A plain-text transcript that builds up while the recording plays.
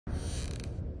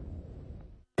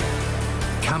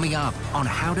Coming up on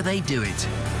How Do They Do It?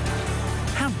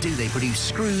 How do they produce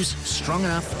screws strong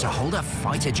enough to hold a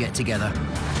fighter jet together?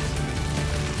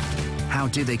 How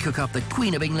do they cook up the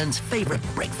Queen of England's favourite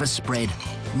breakfast spread,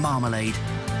 marmalade?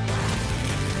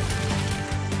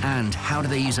 And how do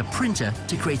they use a printer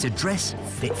to create a dress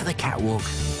fit for the catwalk?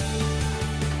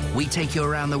 We take you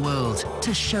around the world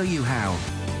to show you how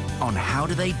on How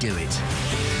Do They Do It?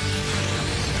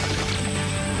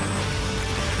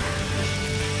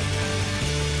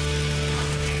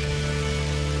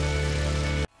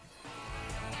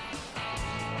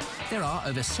 There are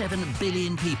over 7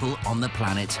 billion people on the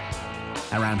planet.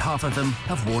 Around half of them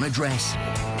have worn a dress.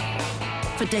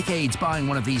 For decades, buying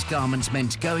one of these garments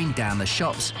meant going down the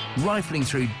shops, rifling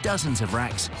through dozens of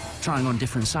racks, trying on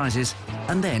different sizes,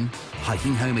 and then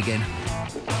hiking home again.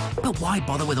 But why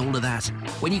bother with all of that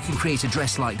when you can create a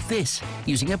dress like this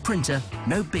using a printer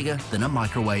no bigger than a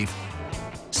microwave?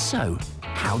 So,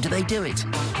 how do they do it?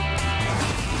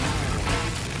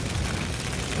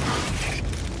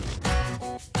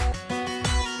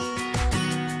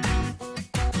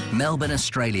 Melbourne,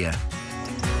 Australia.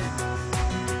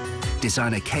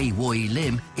 Designer Kae Woei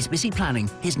Lim is busy planning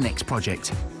his next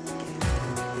project.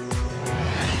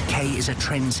 Kae is a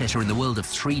trendsetter in the world of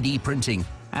 3D printing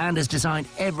and has designed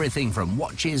everything from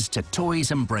watches to toys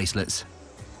and bracelets.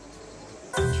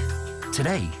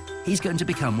 Today, he's going to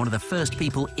become one of the first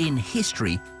people in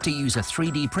history to use a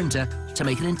 3D printer to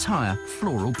make an entire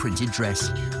floral printed dress.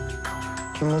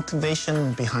 The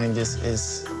motivation behind this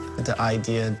is the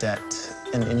idea that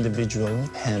an individual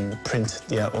can print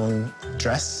their own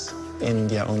dress in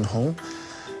their own home.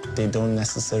 They don't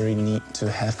necessarily need to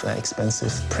have an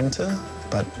expensive printer,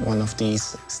 but one of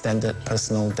these standard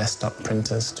personal desktop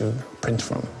printers to print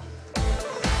from.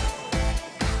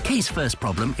 Kae's first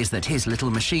problem is that his little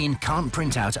machine can't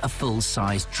print out a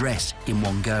full-sized dress in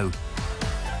one go.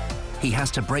 He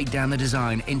has to break down the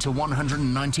design into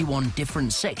 191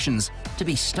 different sections to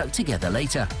be stuck together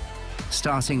later.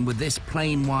 Starting with this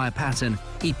plain wire pattern,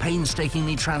 he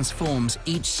painstakingly transforms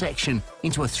each section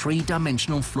into a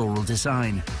 3-dimensional floral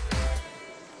design.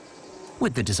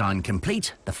 With the design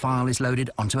complete, the file is loaded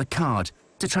onto a card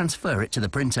to transfer it to the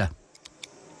printer.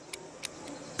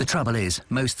 The trouble is,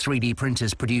 most 3D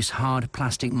printers produce hard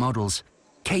plastic models.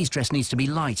 Kae's dress needs to be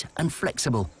light and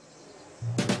flexible.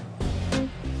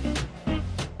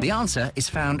 The answer is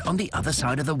found on the other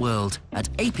side of the world, at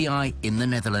API in the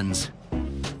Netherlands.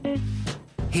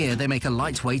 Here they make a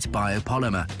lightweight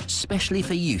biopolymer, specially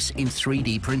for use in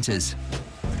 3D printers.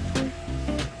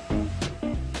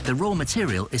 The raw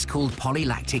material is called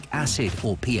polylactic acid,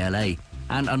 or PLA,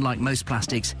 and unlike most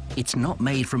plastics, it's not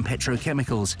made from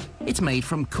petrochemicals. It's made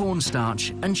from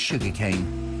cornstarch and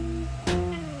sugarcane.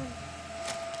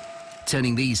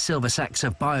 Turning these silver sacks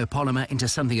of biopolymer into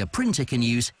something a printer can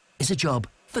use is a job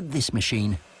for this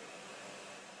machine.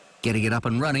 Getting it up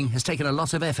and running has taken a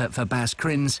lot of effort for Bas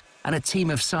Krins and a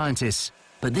team of scientists,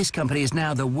 but this company is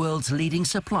now the world's leading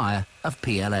supplier of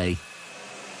PLA.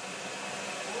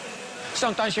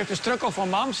 Sometimes you have to struggle for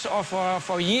months or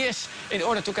for years in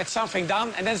order to get something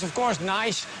done, and that's of course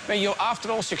nice when you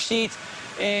after all succeed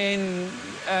in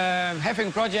having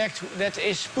a project that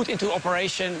is put into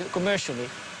operation commercially.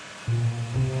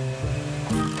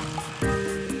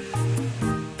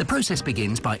 The process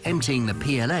begins by emptying the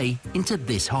PLA into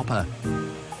this hopper.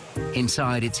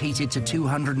 Inside, it's heated to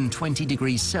 220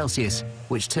 degrees Celsius,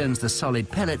 which turns the solid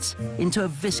pellets into a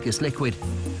viscous liquid.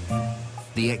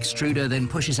 The extruder then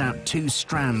pushes out 2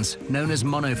 strands, known as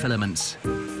monofilaments.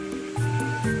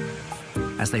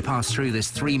 As they pass through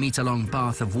this 3-meter-long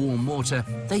bath of warm water,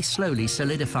 they slowly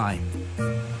solidify.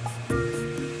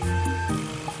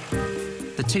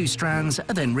 The 2 strands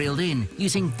are then reeled in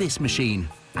using this machine,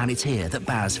 and it's here that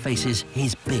Bas faces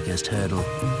his biggest hurdle.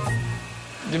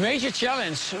 The major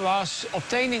challenge was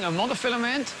obtaining a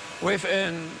monofilament with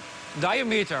a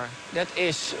diameter that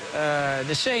is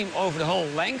the same over the whole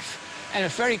length and a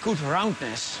very good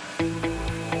roundness.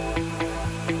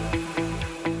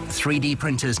 3D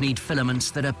printers need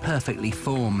filaments that are perfectly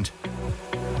formed.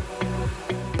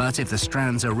 But if the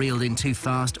strands are reeled in too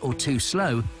fast or too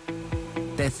slow,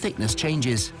 their thickness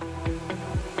changes.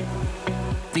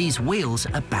 These wheels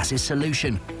are Bas's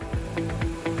solution.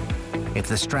 If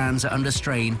the strands are under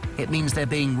strain, it means they're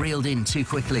being reeled in too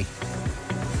quickly.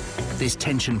 This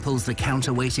tension pulls the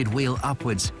counterweighted wheel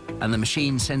upwards, and the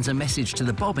machine sends a message to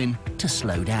the bobbin to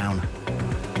slow down.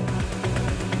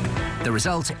 The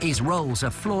result is rolls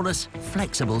of flawless,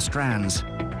 flexible strands.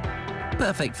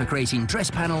 Perfect for creating dress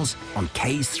panels on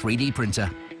Kae's 3D printer.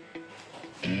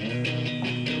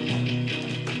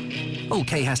 All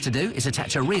Kae has to do is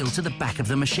attach a reel to the back of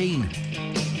the machine.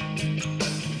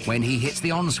 When he hits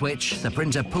the on switch, the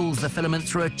printer pulls the filament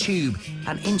through a tube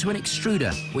and into an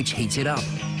extruder, which heats it up.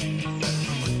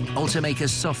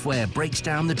 Ultimaker's software breaks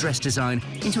down the dress design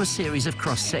into a series of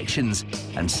cross-sections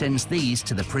and sends these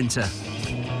to the printer.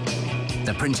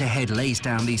 The printer head lays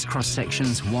down these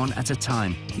cross-sections one at a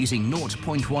time, using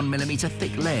 0.1mm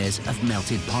thick layers of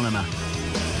melted polymer.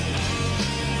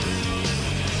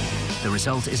 The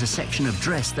result is a section of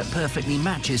dress that perfectly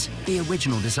matches the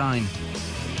original design.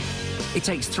 It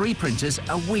takes 3 printers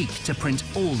a week to print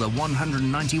all the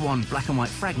 191 black and white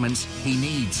fragments he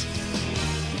needs.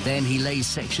 Then he lays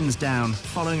sections down,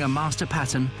 following a master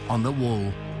pattern on the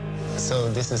wall.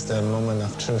 So this is the moment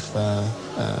of truth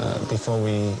before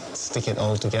we stick it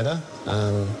all together.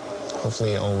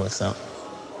 Hopefully it all works out.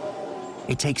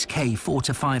 It takes Kae 4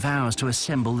 to 5 hours to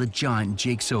assemble the giant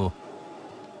jigsaw.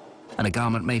 And a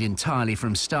garment made entirely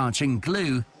from starch and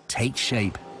glue takes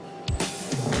shape.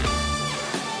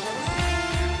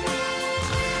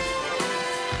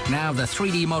 Now the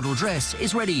 3D model dress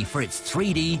is ready for its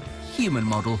 3D human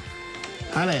model.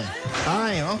 Hi there.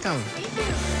 Hi, welcome.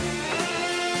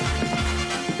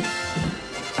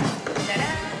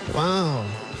 Wow,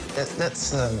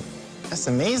 that's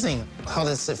amazing. How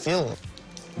does it feel?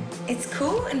 It's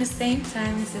cool and at the same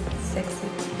time it's sexy.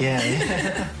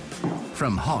 Yeah.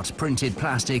 From hot printed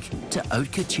plastic to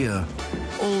haute couture,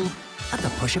 all at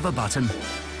the push of a button.